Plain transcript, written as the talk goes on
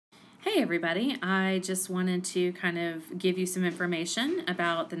Hey everybody, I just wanted to kind of give you some information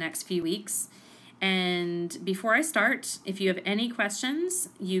about the next few weeks. And before I start, if you have any questions,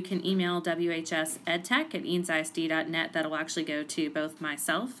 you can email whsedtech@eansisd.net. That'll actually go to both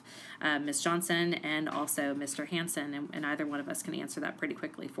myself, Ms. Johnson, and also Mr. Hansen, and either one of us can answer that pretty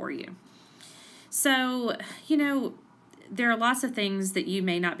quickly for you. So, there are lots of things that you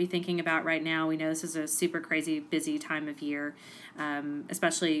may not be thinking about right now. We know this is a super crazy busy time of year,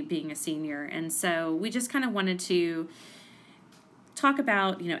 especially being a senior. And so we just kind of wanted to talk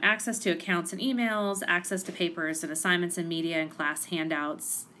about, access to accounts and emails, access to papers and assignments and media and class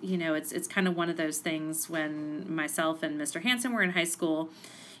handouts. It's kind of one of those things when myself and Mr. Hansen were in high school.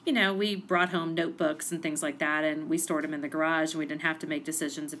 We brought home notebooks and things like that, and we stored them in the garage, and we didn't have to make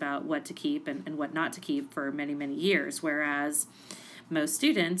decisions about what to keep and what not to keep for many, many years. Whereas most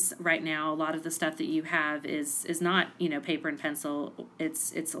students right now, a lot of the stuff that you have is not, paper and pencil.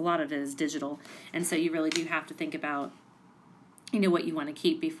 It's a lot of it is digital. And so you really do have to think about, what you want to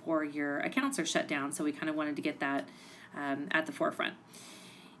keep before your accounts are shut down. So we kind of wanted to get that at the forefront.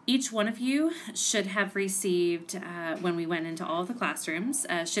 Each one of you should have received, when we went into all of the classrooms,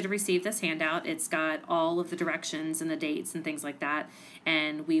 should have received this handout. It's got all of the directions and the dates and things like that,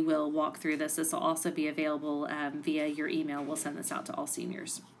 and we will walk through this. This will also be available via your email. We'll send this out to all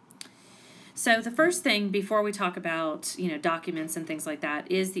seniors. So the first thing before we talk about, documents and things like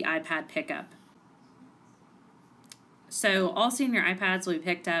that is the iPad pickup. So all senior iPads will be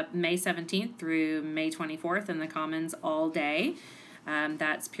picked up May 17th through May 24th in the Commons all day.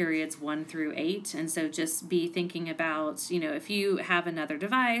 That's periods 1 through 8. And so just be thinking about, if you have another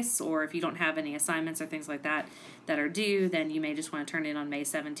device or if you don't have any assignments or things like that that are due, then you may just want to turn in on May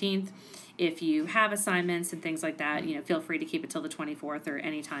 17th. If you have assignments and things like that, feel free to keep it till the 24th or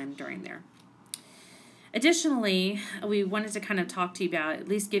any time during there. Additionally, we wanted to kind of talk to you about, at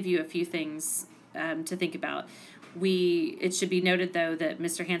least give you a few things to think about. It should be noted, though, that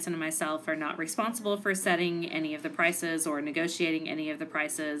Mr. Hansen and myself are not responsible for setting any of the prices or negotiating any of the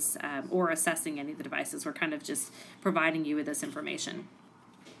prices or assessing any of the devices. We're kind of just providing you with this information.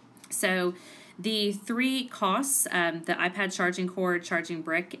 So the three costs, the iPad charging cord, charging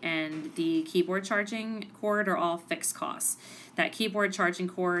brick, and the keyboard charging cord are all fixed costs. That keyboard charging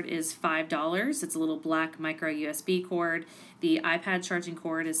cord is $5. It's a little black micro USB cord. The iPad charging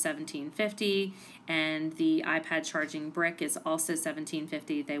cord is $17.50, and the iPad charging brick is also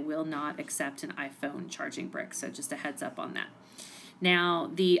 $17.50. They will not accept an iPhone charging brick, so just a heads up on that.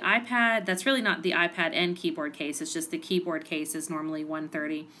 Now, the iPad, that's really not the iPad and keyboard case. It's just the keyboard case is normally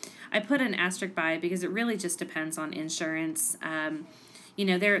 $130. I put an asterisk by it because it really just depends on insurance.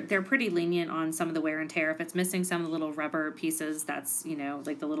 They're pretty lenient on some of the wear and tear. If it's missing some of the little rubber pieces, that's,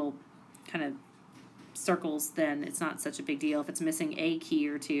 like the little kind of circles, then it's not such a big deal. If it's missing a key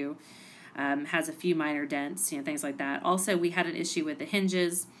or two, has a few minor dents, things like that. Also, we had an issue with the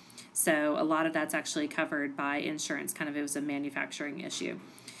hinges. So a lot of that's actually covered by insurance. It was a manufacturing issue.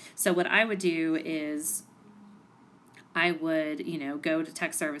 So what I would do is I would, go to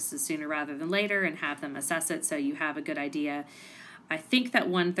tech services sooner rather than later and have them assess it so you have a good idea. I think that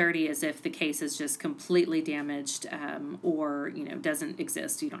 $130 is if the case is just completely damaged or, doesn't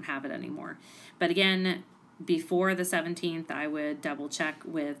exist. You don't have it anymore. But again, before the 17th, I would double check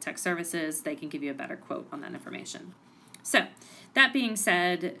with tech services. They can give you a better quote on that information. So that being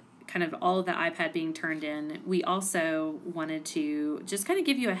said, kind of all of the iPad being turned in, we also wanted to just kind of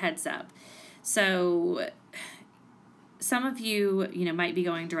give you a heads up. So some of you, might be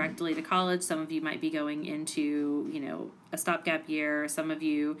going directly to college. Some of you might be going into, a stopgap year. Some of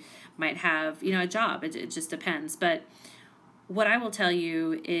you might have, a job. It just depends. But what I will tell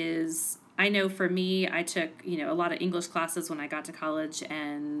you is, I know for me, I took, a lot of English classes when I got to college,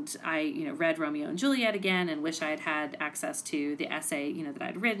 and I, read Romeo and Juliet again and wish I had had access to the essay, that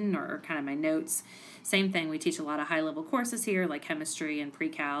I'd written or kind of my notes. Same thing, we teach a lot of high-level courses here, like chemistry and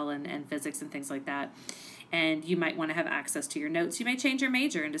pre-cal and physics and things like that. And you might want to have access to your notes. You may change your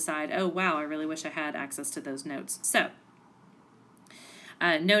major and decide, oh, wow, I really wish I had access to those notes. So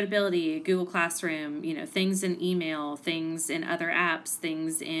Notability, Google Classroom, things in email, things in other apps,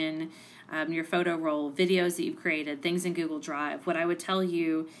 things in your photo roll, videos that you've created, things in Google Drive. What I would tell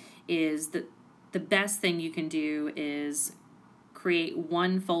you is that the best thing you can do is create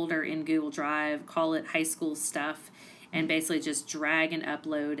one folder in Google Drive, call it high school stuff, and basically just drag and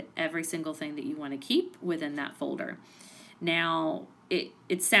upload every single thing that you want to keep within that folder. Now,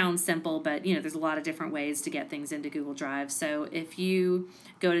 it sounds simple, but there's a lot of different ways to get things into Google Drive. So if you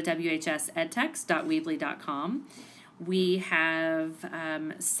go to whsedtech.weebly.com, we have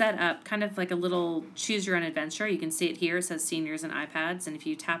set up kind of like a little choose your own adventure. You can see it here. It says seniors and iPads. And if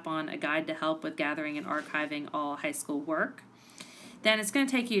you tap on a guide to help with gathering and archiving all high school work, then it's going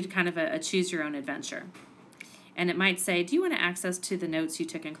to take you to kind of a choose your own adventure. And it might say, do you want access to the notes you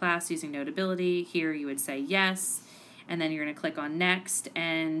took in class using Notability? Here you would say yes. And then you're going to click on next.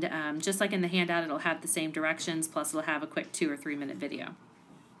 And just like in the handout, it'll have the same directions, plus it'll have a quick 2 or 3 minute video.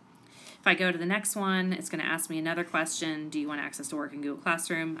 If I go to the next one, it's going to ask me another question. Do you want access to work in Google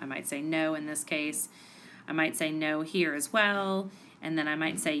Classroom? I might say no in this case. I might say no here as well. And then I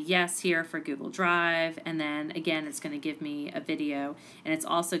might say yes here for Google Drive. And then again, it's going to give me a video. And it's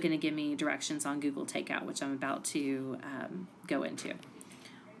also going to give me directions on Google Takeout, which I'm about to go into.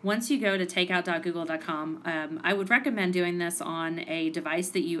 Once you go to takeout.google.com, I would recommend doing this on a device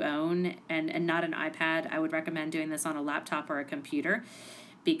that you own and not an iPad. I would recommend doing this on a laptop or a computer,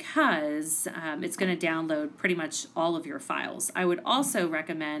 because it's going to download pretty much all of your files. I would also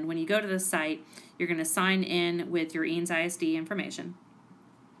recommend when you go to the site, you're going to sign in with your Eanes ISD information.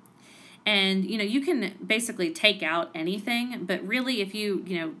 And, you can basically take out anything, but really if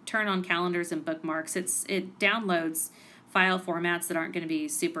you, turn on calendars and bookmarks, it downloads file formats that aren't going to be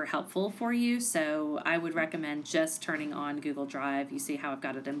super helpful for you. So I would recommend just turning on Google Drive. You see how I've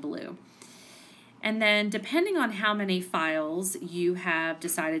got it in blue. And then depending on how many files you have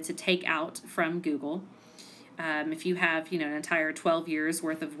decided to take out from Google, if you have an entire 12 years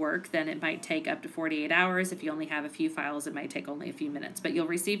worth of work, then it might take up to 48 hours. If you only have a few files, it might take only a few minutes. But you'll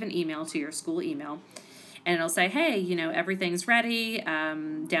receive an email to your school email, and it'll say, hey, everything's ready,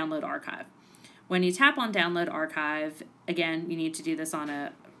 download archive. When you tap on download archive, again, you need to do this on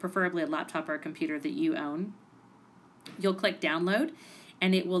preferably a laptop or a computer that you own. You'll click download,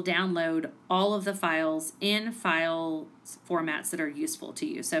 and it will download all of the files in file formats that are useful to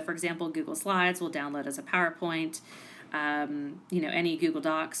you. So, for example, Google Slides will download as a PowerPoint. Any Google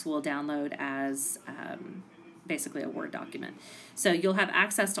Docs will download as basically a Word document. So you'll have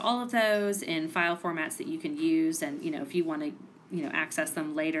access to all of those in file formats that you can use. And, if you want to, access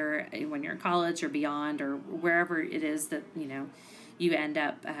them later when you're in college or beyond, or wherever it is that, you end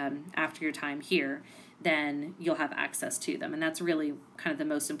up after your time here, then you'll have access to them. And that's really kind of the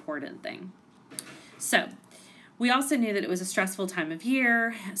most important thing. So we also knew that it was a stressful time of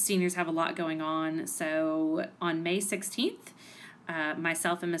year. Seniors have a lot going on. So on May 16th,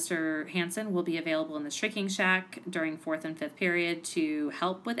 myself and Mr. Hansen will be available in the Shrinking Shack during 4th and 5th period to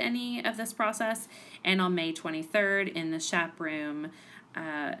help with any of this process. And on May 23rd in the Shap Room,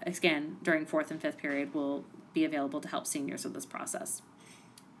 again, during 4th and 5th period, we'll be available to help seniors with this process.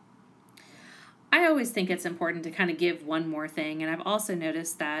 I always think it's important to kind of give one more thing, and I've also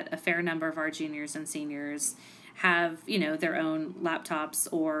noticed that a fair number of our juniors and seniors have, their own laptops,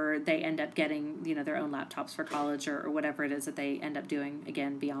 or they end up getting, their own laptops for college or whatever it is that they end up doing,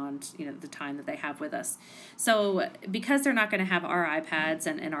 again, beyond, the time that they have with us. So because they're not going to have our iPads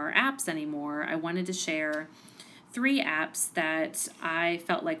and our apps anymore, I wanted to share 3 apps that I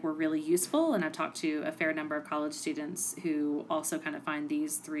felt like were really useful, and I've talked to a fair number of college students who also kind of find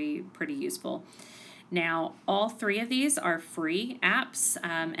these 3 pretty useful. Now, all 3 of these are free apps,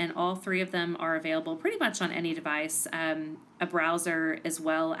 and all 3 of them are available pretty much on any device, a browser as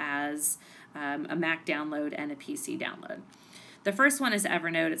well as a Mac download and a PC download. The first one is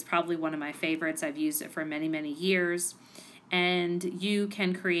Evernote. It's probably one of my favorites. I've used it for many, many years. And you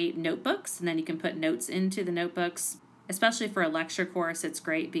can create notebooks, and then you can put notes into the notebooks. Especially for a lecture course, it's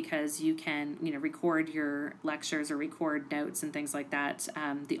great because you can, record your lectures or record notes and things like that,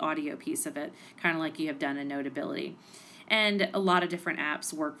 the audio piece of it, kind of like you have done in Notability. And a lot of different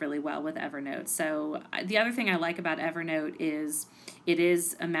apps work really well with Evernote. So the other thing I like about Evernote is it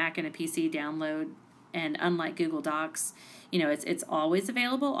is a Mac and a PC download, and unlike Google Docs, it's always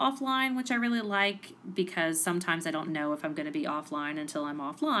available offline, which I really like, because sometimes I don't know if I'm going to be offline until I'm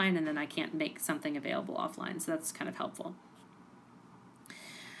offline, and then I can't make something available offline. So that's kind of helpful.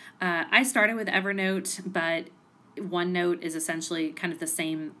 I started with Evernote, but OneNote is essentially kind of the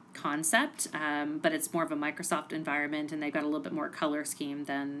same concept, but it's more of a Microsoft environment, and they've got a little bit more color scheme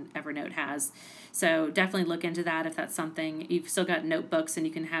than Evernote has. So definitely look into that if that's something. You've still got notebooks, and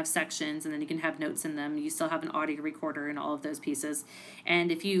you can have sections, and then you can have notes in them. You still have an audio recorder and all of those pieces.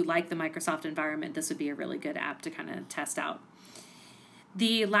 And if you like the Microsoft environment, this would be a really good app to kind of test out.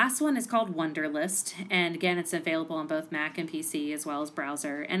 The last one is called Wunderlist, and again, it's available on both Mac and PC as well as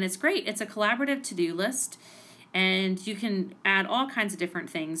browser. And it's great. It's a collaborative to-do list, and you can add all kinds of different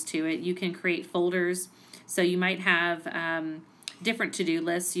things to it. You can create folders. So you might have different to-do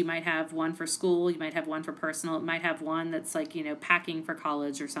lists. You might have one for school. You might have one for personal. It might have one that's like, packing for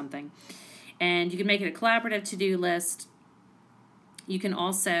college or something. And you can make it a collaborative to-do list. You can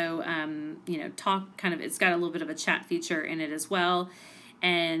also, talk kind of, it's got a little bit of a chat feature in it as well.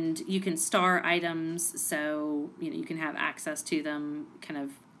 And you can star items, so, you can have access to them kind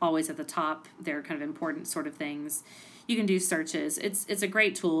of always at the top. They're kind of important sort of things. You can do searches. It's a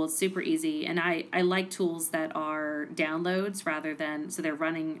great tool. It's super easy. And I like tools that are downloads rather than, so they're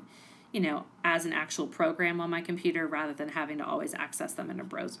running, as an actual program on my computer rather than having to always access them in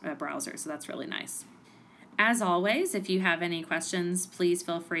a browser. So that's really nice. As always, if you have any questions, please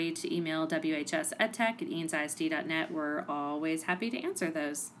feel free to email whsedtech@eansisd.net. We're always happy to answer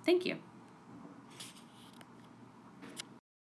those. Thank you.